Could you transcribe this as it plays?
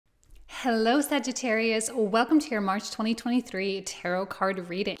Hello Sagittarius, welcome to your March 2023 tarot card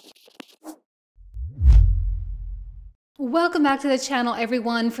reading. Welcome back to the channel,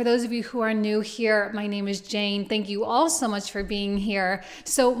 everyone. For those of you who are new here, my name is Jane. Thank you all so much for being here.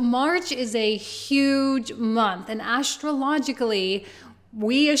 So March is a huge month, and astrologically,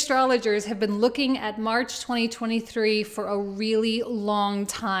 we astrologers have been looking at March 2023 for a really long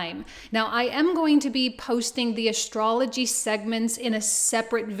time. Now, I am going to be posting the astrology segments in a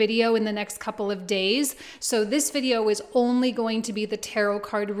separate video in the next couple of days. So this video is only going to be the tarot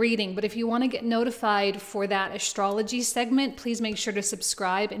card reading. But if you want to get notified for that astrology segment, please make sure to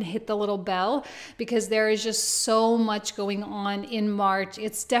subscribe and hit the little bell, because there is just so much going on in March.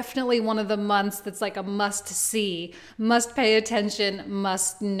 It's definitely one of the months that's like a must see, must pay attention,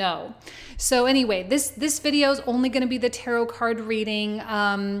 must know. So anyway, this video is only going to be the tarot card reading.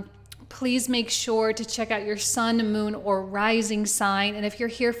 Please make sure to check out your sun, moon, or rising sign. And if you're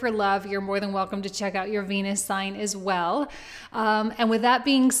here for love, you're more than welcome to check out your Venus sign as well. And with that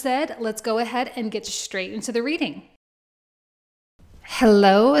being said, let's go ahead and get straight into the reading.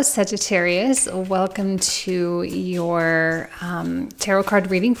 Hello, Sagittarius. Welcome to your tarot card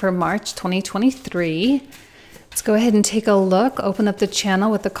reading for March 2023. Let's go ahead and take a look. Open up the channel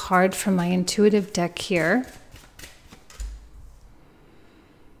with a card from my intuitive deck here.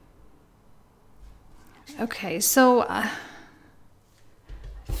 Okay, so I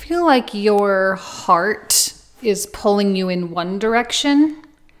feel like your heart is pulling you in one direction,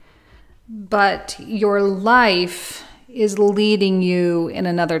 but your life is leading you in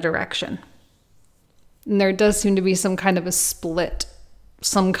another direction. And there does seem to be some kind of a split,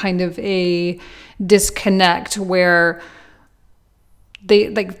 some kind of a disconnect where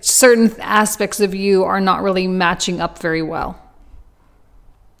certain aspects of you are not really matching up very well.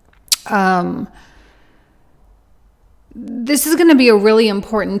 This is going to be a really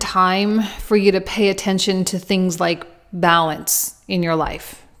important time for you to pay attention to things like balance in your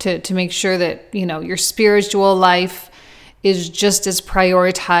life, to make sure that, you know, your spiritual life is just as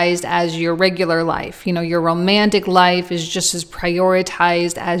prioritized as your regular life. You know, your romantic life is just as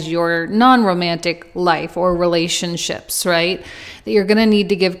prioritized as your non-romantic life or relationships, right? That you're going to need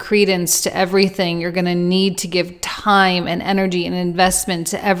to give credence to everything. You're going to need to give time and energy and investment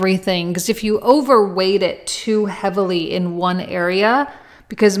to everything. Because if you overweight it too heavily in one area,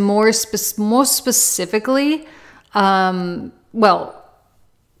 because most specifically,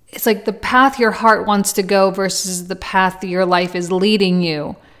 it's like the path your heart wants to go versus the path that your life is leading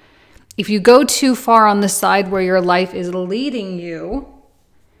you. If you go too far on the side where your life is leading you,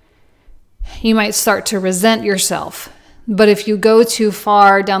 you might start to resent yourself. But if you go too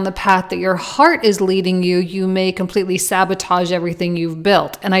far down the path that your heart is leading you, you may completely sabotage everything you've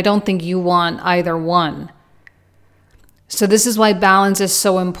built. And I don't think you want either one. So this is why balance is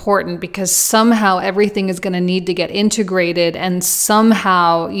so important, because somehow everything is going to need to get integrated, and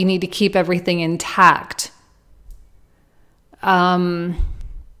somehow you need to keep everything intact. There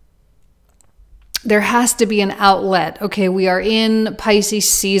has to be an outlet. Okay, we are in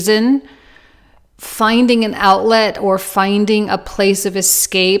Pisces season. Finding an outlet or finding a place of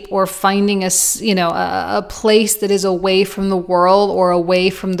escape or finding a place that is away from the world or away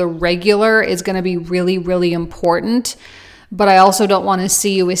from the regular is going to be really, really important. But I also don't want to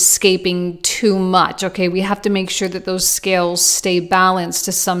see you escaping too much. Okay, we have to make sure that those scales stay balanced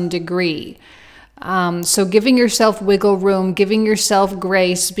to some degree. So giving yourself wiggle room, giving yourself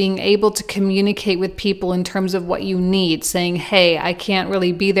grace, being able to communicate with people in terms of what you need, saying, hey, I can't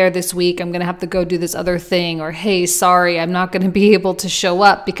really be there this week. I'm going to have to go do this other thing. Or, hey, sorry, I'm not going to be able to show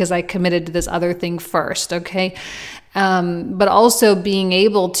up because I committed to this other thing first. Okay. But also being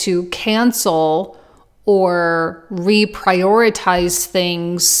able to cancel or reprioritize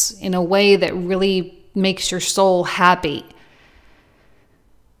things in a way that really makes your soul happy.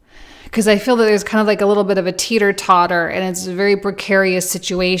 Because I feel that there's kind of like a little bit of a teeter-totter, and it's a very precarious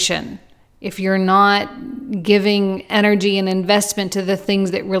situation. If you're not giving energy and investment to the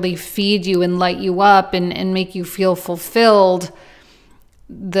things that really feed you and light you up and make you feel fulfilled,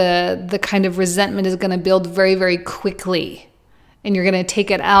 the kind of resentment is going to build very, very quickly. And you're going to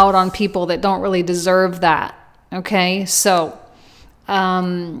take it out on people that don't really deserve that. Okay? So,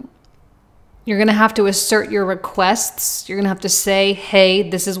 you're going to have to assert your requests. You're going to have to say, hey,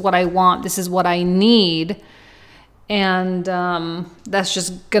 this is what I want. This is what I need. And that's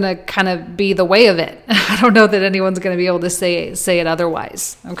just going to kind of be the way of it. I don't know that anyone's going to be able to say it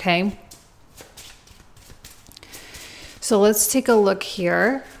otherwise. Okay? So let's take a look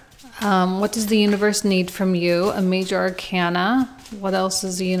here. What does the universe need from you? A major arcana. What else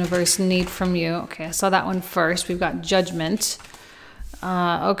does the universe need from you? Okay, I saw that one first. We've got judgment.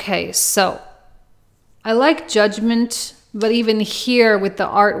 Okay, so I like Judgment, but even here with the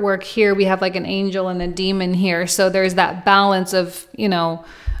artwork here, we have like an angel and a demon here. So there's that balance of, you know,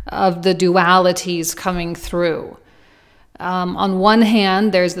 of the dualities coming through. On one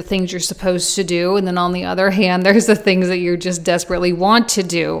hand, there's the things you're supposed to do. And then on the other hand, there's the things that you just desperately want to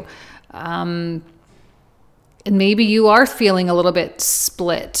do. And maybe you are feeling a little bit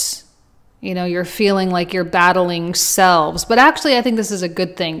split. You know, you're feeling like you're battling selves. But actually, I think this is a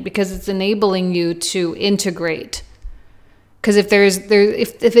good thing because it's enabling you to integrate. Because if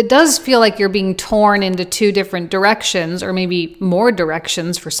if it does feel like you're being torn into two different directions, or maybe more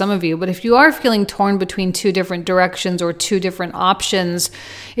directions for some of you, but if you are feeling torn between two different directions or two different options,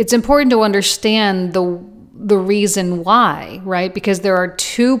 it's important to understand the reason why, right? Because there are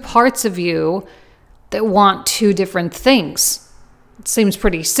two parts of you that want two different things. It seems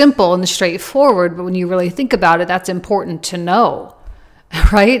pretty simple and straightforward, but when you really think about it, that's important to know.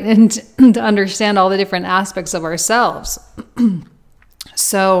 Right? And to understand all the different aspects of ourselves.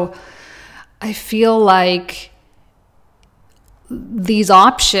 So I feel like these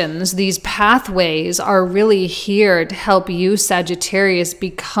options, these pathways are really here to help you, Sagittarius,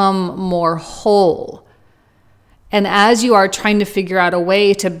 become more whole. And as you are trying to figure out a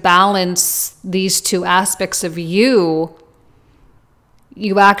way to balance these two aspects of you,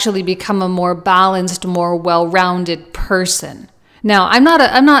 you actually become a more balanced, more well-rounded person. Now, I'm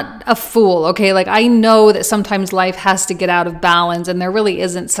not a fool, okay? Like, I know that sometimes life has to get out of balance, and there really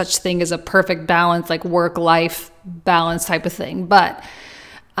isn't such thing as a perfect balance, like work-life balance type of thing. But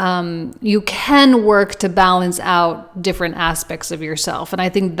you can work to balance out different aspects of yourself, and I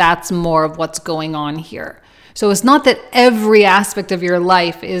think that's more of what's going on here. So it's not that every aspect of your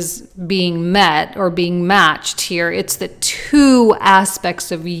life is being met or being matched here. It's that two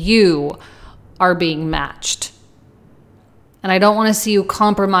aspects of you are being matched. And I don't want to see you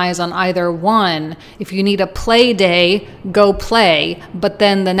compromise on either one. If you need a play day, go play, but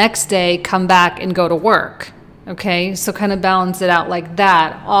then the next day come back and go to work. Okay? So kind of balance it out like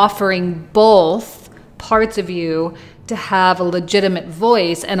that, offering both parts of you to have a legitimate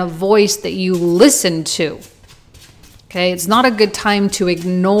voice and a voice that you listen to. Okay? It's not a good time to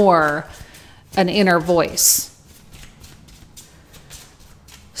ignore an inner voice.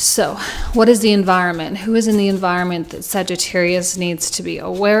 So, what is the environment? Who is in the environment that Sagittarius needs to be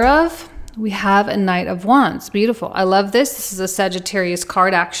aware of? We have a Knight of Wands. Beautiful. I love this. This is a Sagittarius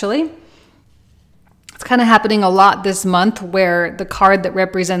card, actually. It's kind of happening a lot this month where the card that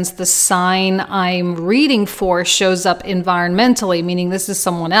represents the sign I'm reading for shows up environmentally, meaning this is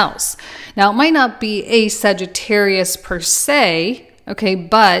someone else. Now, it might not be a Sagittarius per se, okay,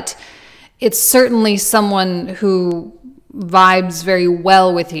 but it's certainly someone who vibes very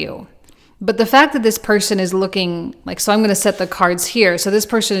well with you. But the fact that this person is looking, like, so I'm going to set the cards here. So this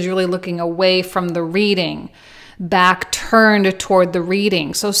person is really looking away from the reading, back turned toward the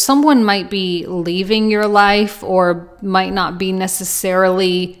reading. So someone might be leaving your life or might not be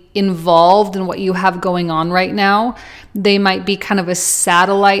necessarily involved in what you have going on right now. They might be kind of a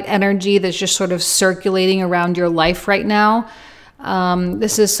satellite energy that's just sort of circulating around your life right now.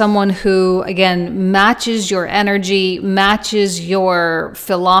 This is someone who, again, matches your energy, matches your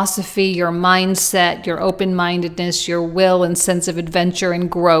philosophy, your mindset, your open-mindedness, your will and sense of adventure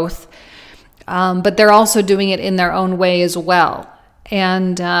and growth. But they're also doing it in their own way as well.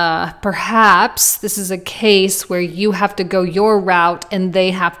 And perhaps this is a case where you have to go your route and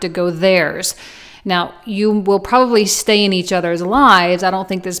they have to go theirs. Now, you will probably stay in each other's lives. I don't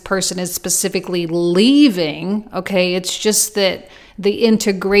think this person is specifically leaving, okay? It's just that the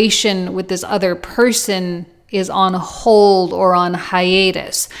integration with this other person is on hold or on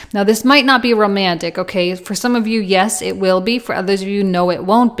hiatus. Now, this might not be romantic, okay? For some of you, yes, it will be. For others of you, no, it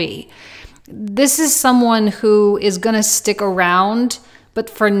won't be. This is someone who is going to stick around, but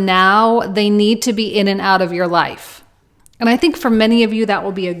for now, they need to be in and out of your life. And I think for many of you, that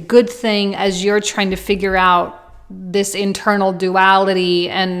will be a good thing as you're trying to figure out this internal duality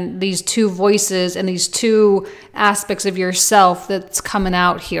and these two voices and these two aspects of yourself that's coming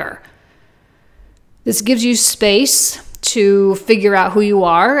out here. This gives you space to figure out who you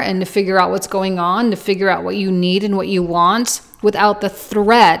are and to figure out what's going on, to figure out what you need and what you want without the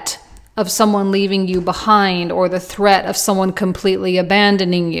threat of someone leaving you behind or the threat of someone completely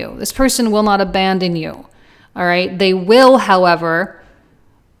abandoning you. This person will not abandon you. All right. They will, however,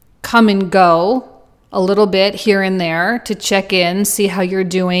 come and go a little bit here and there to check in, see how you're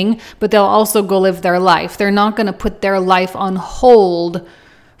doing, but they'll also go live their life. They're not going to put their life on hold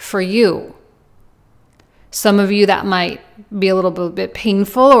for you. Some of you that might be a little bit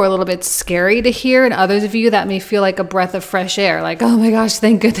painful or a little bit scary to hear, and others of you that may feel like a breath of fresh air, like, oh my gosh,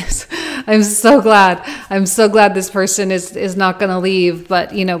 thank goodness. I'm so glad. I'm so glad this person is not going to leave,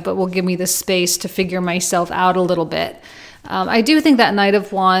 but will give me the space to figure myself out a little bit. I do think that Knight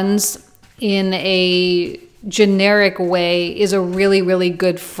of Wands in a generic way is a really, really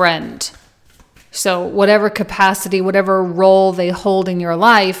good friend. So whatever capacity, whatever role they hold in your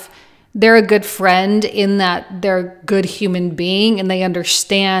life, they're a good friend in that they're a good human being and they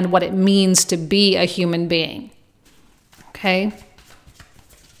understand what it means to be a human being. Okay?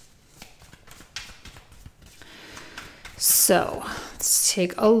 So let's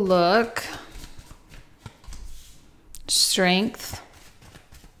take a look. Strength.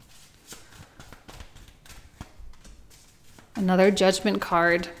 Another Judgment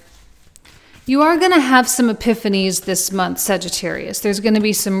card. You are going to have some epiphanies this month, Sagittarius. There's going to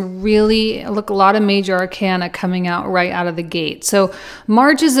be some really, a lot of major arcana coming out right out of the gate. So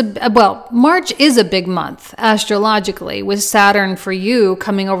March is a big month astrologically, with Saturn for you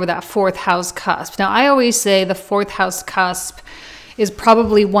coming over that 4th house cusp. Now, I always say the 4th house cusp is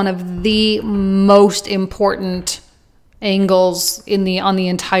probably one of the most important angles on the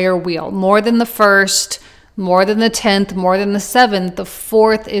entire wheel, more than the 1st. More than the 10th, more than the 7th, the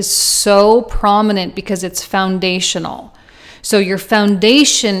 4th is so prominent because it's foundational. So your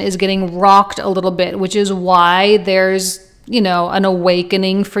foundation is getting rocked a little bit, which is why there's, an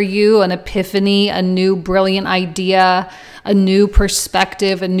awakening for you, an epiphany, a new brilliant idea, a new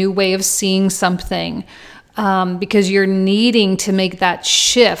perspective, a new way of seeing something. Because you're needing to make that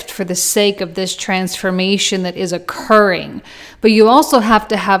shift for the sake of this transformation that is occurring. But you also have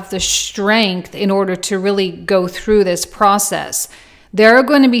to have the strength in order to really go through this process. There are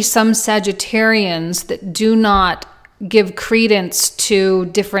going to be some Sagittarians that do not give credence to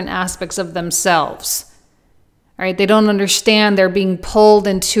different aspects of themselves. All right? They don't understand they're being pulled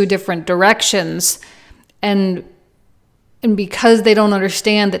in 2 different directions. And because they don't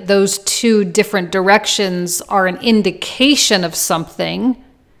understand that those 2 different directions are an indication of something,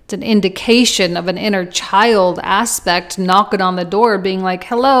 it's an indication of an inner child aspect knocking on the door being like,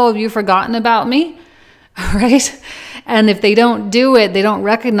 hello, have you forgotten about me? Right? And if they don't do it, they don't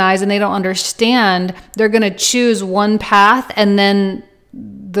recognize and they don't understand, they're going to choose one path, and then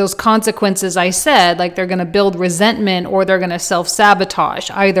those consequences I said, like they're going to build resentment or they're going to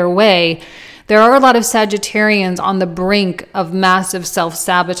self-sabotage. Either way, there are a lot of Sagittarians on the brink of massive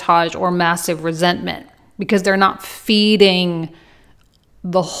self-sabotage or massive resentment because they're not feeding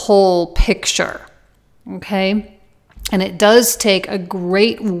the whole picture, okay? And it does take a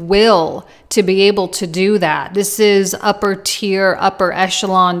great will to be able to do that. This is upper tier, upper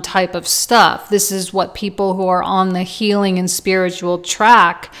echelon type of stuff. This is what people who are on the healing and spiritual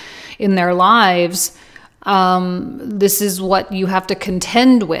track in their lives, this is what you have to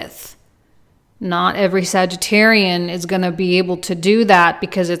contend with. Not every Sagittarian is going to be able to do that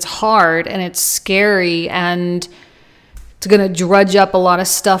because it's hard and it's scary and it's going to drudge up a lot of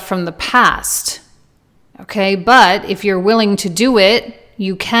stuff from the past. Okay, but if you're willing to do it,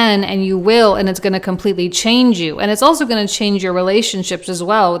 you can and you will, and it's going to completely change you. And it's also going to change your relationships as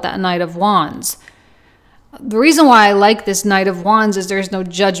well with that Knight of Wands. The reason why I like this Knight of Wands is there's no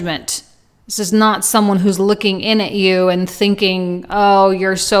judgment. This is not someone who's looking in at you and thinking, oh,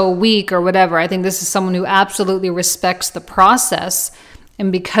 you're so weak or whatever. I think this is someone who absolutely respects the process.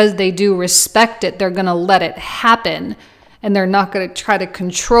 And because they do respect it, they're going to let it happen. And they're not going to try to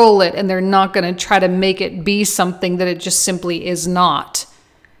control it. And they're not going to try to make it be something that it just simply is not.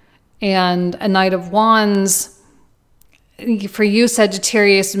 And a Knight of Wands, for you,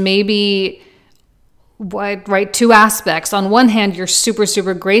 Sagittarius, maybe... right, 2 aspects. On one hand, you're super,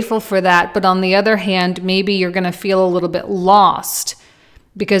 super grateful for that. But on the other hand, maybe you're going to feel a little bit lost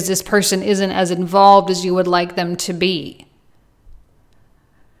because this person isn't as involved as you would like them to be.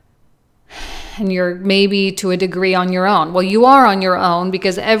 And you're maybe to a degree on your own. Well, you are on your own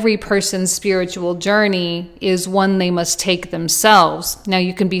because every person's spiritual journey is one they must take themselves. Now,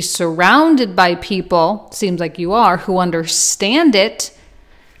 you can be surrounded by people, seems like you are, who understand it,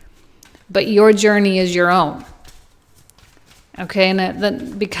 but your journey is your own. Okay,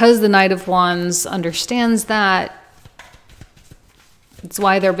 and because the Knight of Wands understands that, it's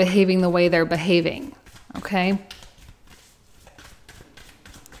why they're behaving the way they're behaving. Okay?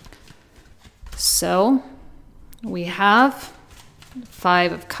 So, we have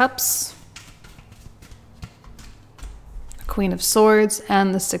 5 of Cups, Queen of Swords,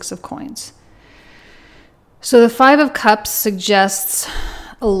 and the 6 of Coins. So the 5 of Cups suggests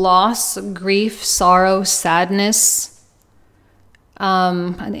loss, grief, sorrow, sadness.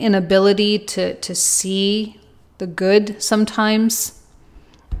 an inability to see the good sometimes.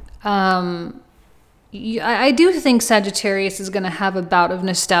 I do think Sagittarius is going to have a bout of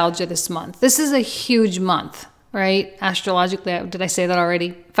nostalgia this month. This is a huge month, right? Astrologically, did I say that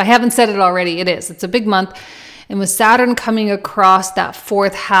already? If I haven't said it already, it is. It's a big month. And with Saturn coming across that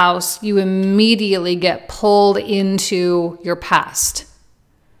 4th house, you immediately get pulled into your past.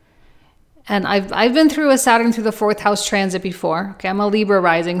 And I've been through a Saturn through the 4th house transit before. Okay, I'm a Libra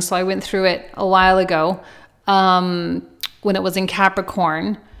rising, so I went through it a while ago when it was in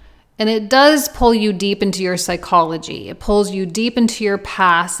Capricorn. And it does pull you deep into your psychology. It pulls you deep into your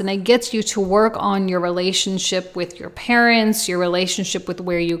past, and it gets you to work on your relationship with your parents, your relationship with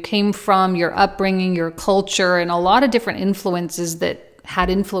where you came from, your upbringing, your culture, and a lot of different influences that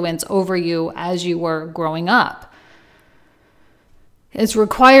had influence over you as you were growing up. It's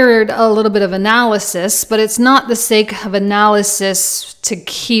required a little bit of analysis, but it's not the sake of analysis to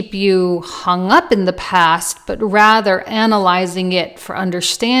keep you hung up in the past, but rather analyzing it for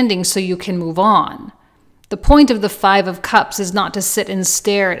understanding so you can move on. The point of the 5 of Cups is not to sit and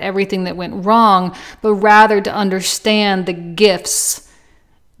stare at everything that went wrong, but rather to understand the gifts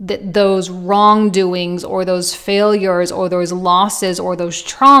that those wrongdoings or those failures or those losses or those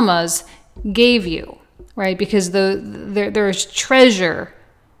traumas gave you. Right, because there's treasure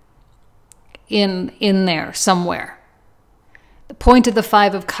in there somewhere. The point of the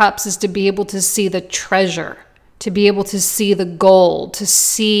 5 of Cups is to be able to see the treasure, to be able to see the gold, to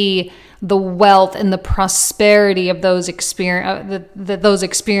see the wealth and the prosperity of those that those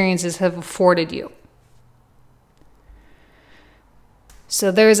experiences have afforded you.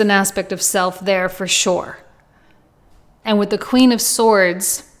 So there's an aspect of self there for sure. And with the Queen of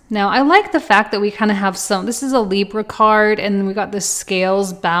Swords, now, I like the fact that we kind of have this is a Libra card, and we got the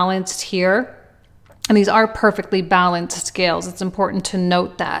scales balanced here. And these are perfectly balanced scales. It's important to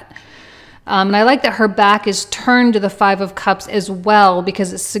note that. And I like that her back is turned to the 5 of Cups as well,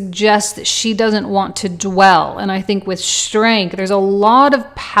 because it suggests that she doesn't want to dwell. And I think with strength, there's a lot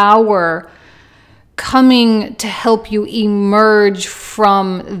of power coming to help you emerge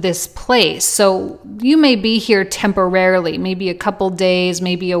from this place. So you may be here temporarily, maybe a couple days,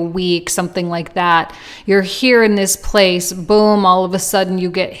 maybe a week, something like that. You're here in this place, boom, all of a sudden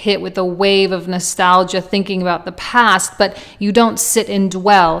you get hit with a wave of nostalgia thinking about the past, but you don't sit and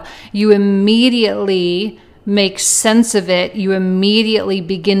dwell. You immediately make sense of it. You immediately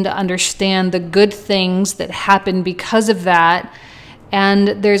begin to understand the good things that happened because of that.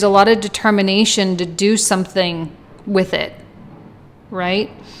 And there's a lot of determination to do something with it, right?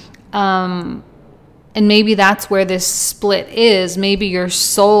 And maybe that's where this split is. Maybe your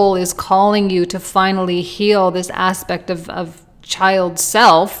soul is calling you to finally heal this aspect of child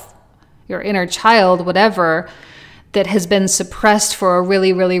self, your inner child, whatever, that has been suppressed for a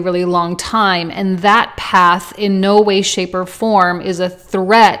really, really, really long time. And that path in no way, shape, or form is a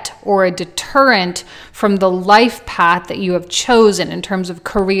threat or a deterrent from the life path that you have chosen in terms of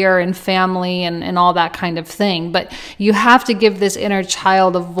career and family and all that kind of thing. But you have to give this inner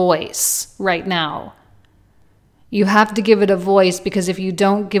child a voice right now. You have to give it a voice, because if you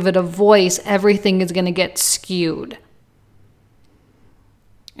don't give it a voice, everything is going to get skewed.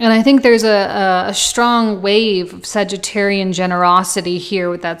 And I think there's a strong wave of Sagittarian generosity here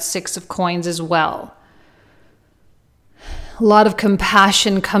with that 6 of Coins as well. A lot of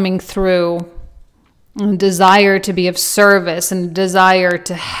compassion coming through, and desire to be of service, and desire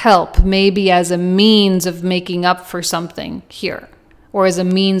to help, maybe as a means of making up for something here, or as a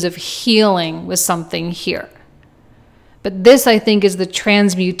means of healing with something here. But this, I think, is the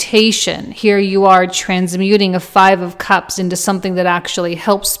transmutation. Here you are transmuting a 5 of Cups into something that actually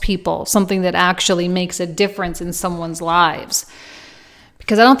helps people, something that actually makes a difference in someone's lives.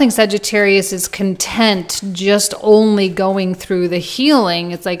 Because I don't think Sagittarius is content just only going through the healing.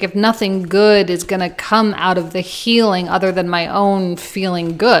 It's like, if nothing good is going to come out of the healing other than my own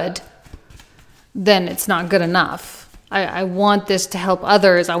feeling good, then it's not good enough. I want this to help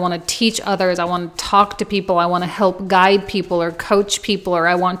others. I want to teach others. I want to talk to people. I want to help guide people or coach people, or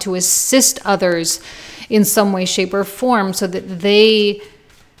I want to assist others in some way, shape, or form so that they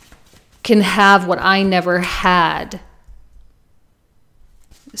can have what I never had.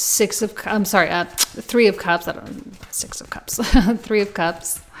 3 of Cups. I don't know, 6 of Cups. 3 of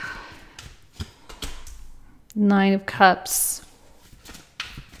Cups. 9 of Cups.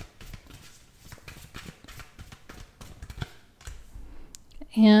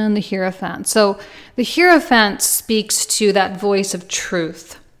 And the Hierophant. So the Hierophant speaks to that voice of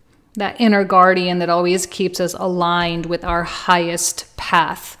truth, that inner guardian that always keeps us aligned with our highest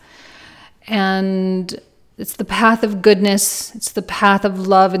path. And It's the path of goodness. It's the path of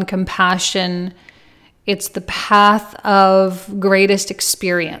love and compassion. It's the path of greatest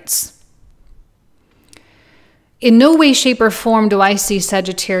experience. In no way, shape, or form do I see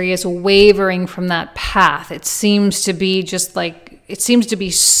Sagittarius wavering from that path. It seems to be just like, it seems to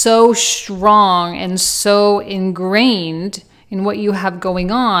be so strong and so ingrained in what you have going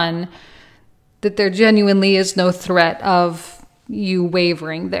on that there genuinely is no threat of you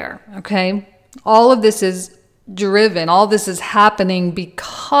wavering there, okay? All of this is driven, all this is happening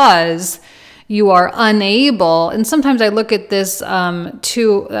because you are unable, and sometimes I look at this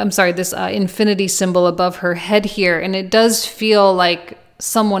infinity symbol above her head here, and it does feel like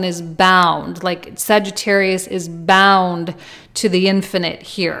someone is bound, like Sagittarius is bound to the infinite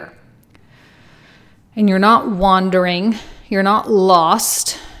here. And you're not wandering, you're not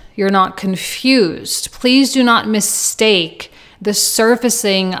lost, you're not confused. Please do not mistake the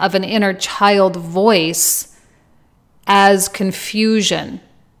surfacing of an inner child voice as confusion.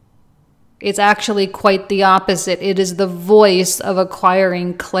 It's actually quite the opposite. It is the voice of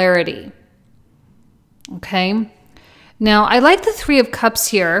acquiring clarity. Okay? Now, I like the Three of Cups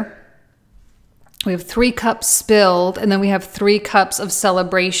here. We have 3 cups spilled, and then we have 3 cups of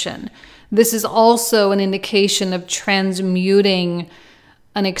celebration. This is also an indication of transmuting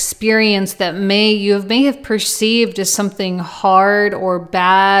an experience that you may have perceived as something hard or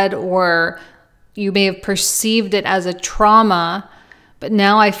bad, or you may have perceived it as a trauma. But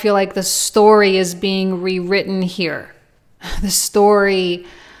now I feel like the story is being rewritten here. The story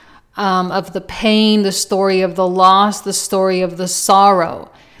of the pain, the story of the loss, the story of the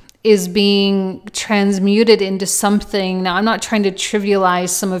sorrow is being transmuted into something. Now, I'm not trying to trivialize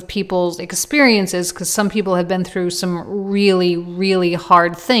some of people's experiences, because some people have been through some really, really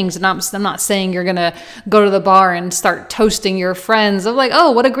hard things. And I'm not saying you're going to go to the bar and start toasting your friends of like, oh,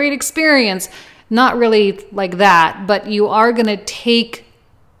 what a great experience. Not really like that, but you are going to take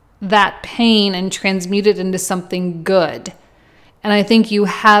that pain and transmute it into something good. And I think you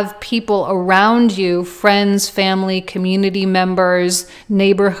have people around you, friends, family, community members,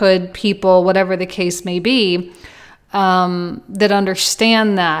 neighborhood people, whatever the case may be, that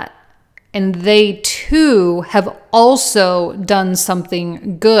understand that. And they too have also done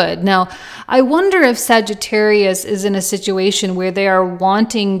something good. Now, I wonder if Sagittarius is in a situation where they are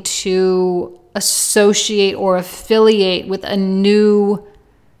wanting to associate or affiliate with a new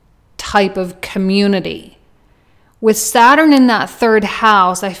type of community. With Saturn in that 3rd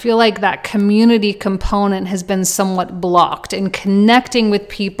house, I feel like that community component has been somewhat blocked, and connecting with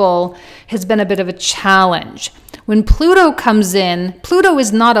people has been a bit of a challenge. When Pluto comes in, Pluto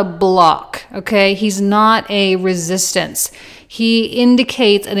is not a block, okay? He's not a resistance. He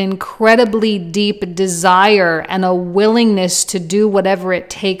indicates an incredibly deep desire and a willingness to do whatever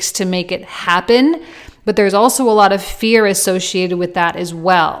it takes to make it happen. But there's also a lot of fear associated with that as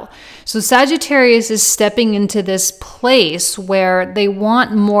well. So Sagittarius is stepping into this place where they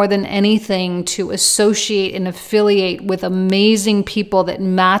want more than anything to associate and affiliate with amazing people that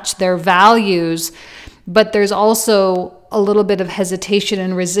match their values. But there's also a little bit of hesitation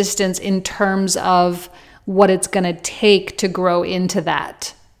and resistance in terms of what it's going to take to grow into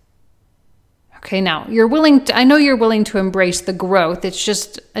that. Okay, now I know you're willing to embrace the growth. It's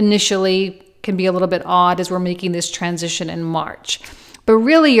just initially can be a little bit odd as we're making this transition in March. But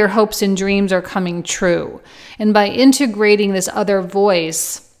really your hopes and dreams are coming true. And by integrating this other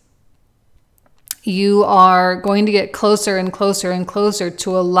voice, you are going to get closer and closer and closer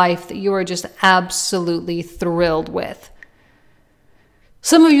to a life that you are just absolutely thrilled with.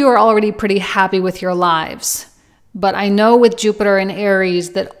 Some of you are already pretty happy with your lives. But I know with Jupiter in Aries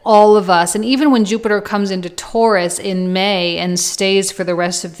that all of us, and even when Jupiter comes into Taurus in May and stays for the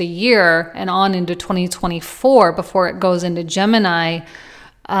rest of the year and on into 2024 before it goes into Gemini,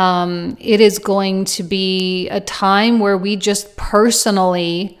 it is going to be a time where we just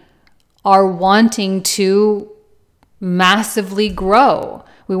personally are wanting to massively grow.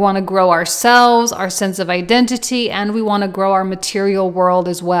 We want to grow ourselves, our sense of identity, and we want to grow our material world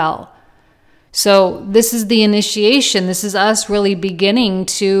as well. So this is the initiation. This is us really beginning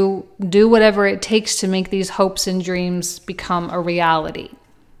to do whatever it takes to make these hopes and dreams become a reality.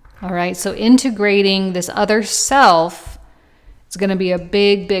 All right, so integrating this other self is going to be a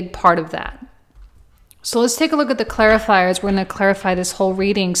big, big part of that. So let's take a look at the clarifiers. We're going to clarify this whole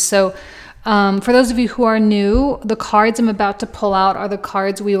reading. So for those of you who are new, the cards I'm about to pull out are the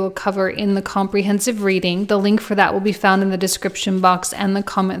cards we will cover in the comprehensive reading. The link for that will be found in the description box and the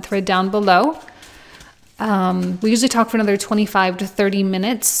comment thread down below. We usually talk for another 25 to 30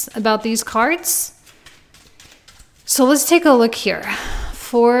 minutes about these cards. So let's take a look here.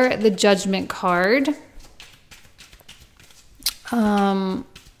 For the Judgment card,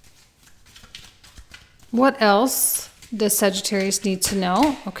 What else does Sagittarius need to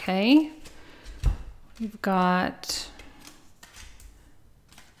know? Okay. We've got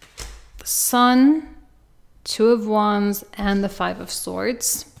the Sun, Two of Wands, and the Five of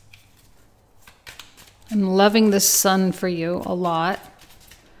Swords. I'm loving the Sun for you a lot.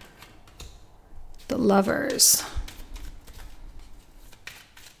 The Lovers.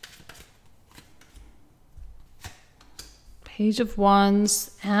 Page of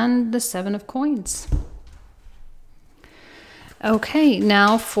Wands and the Seven of Coins. Okay,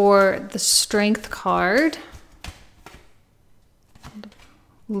 now for the Strength card.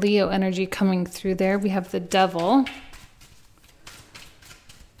 Leo energy coming through there. We have the Devil.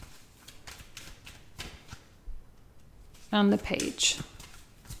 And the Page.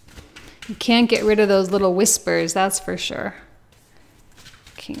 You can't get rid of those little whispers, that's for sure.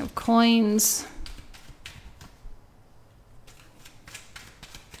 King of Coins.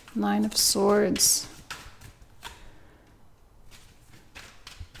 Nine of Swords.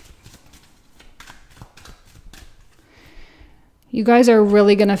 You guys are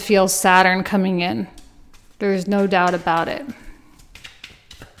really going to feel Saturn coming in. There's no doubt about it.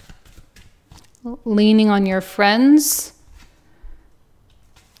 Leaning on your friends.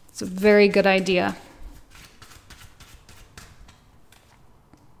 It's a very good idea.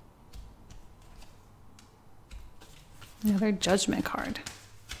 Another Judgment card.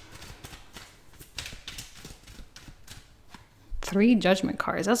 3 Judgment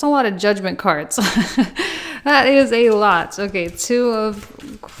cards. That's a lot of Judgment cards. That is a lot. Okay, two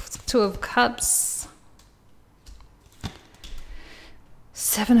of Cups.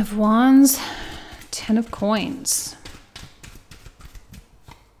 7 of Wands. 10 of Coins.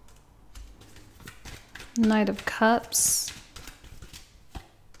 Knight of Cups.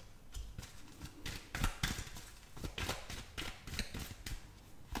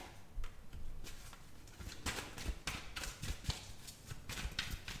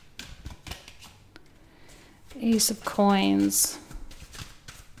 Ace of Coins.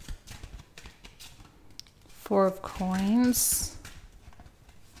 4 of Coins.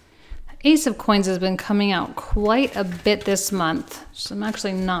 Ace of Coins has been coming out quite a bit this month, so I'm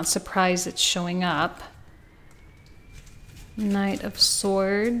actually not surprised it's showing up. Knight of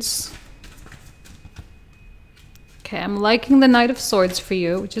Swords. Okay, I'm liking the Knight of Swords for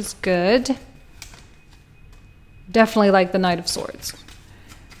you, which is good. Definitely like the Knight of Swords.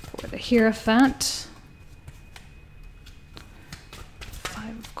 For the Hierophant.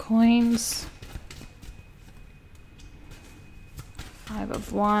 5 of Coins. 5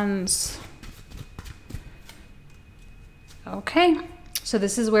 of Wands. Okay, so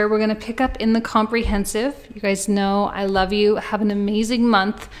this is where we're going to pick up in the comprehensive. You guys know I love you. Have an amazing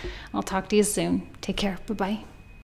month. I'll talk to you soon. Take care. Bye-bye.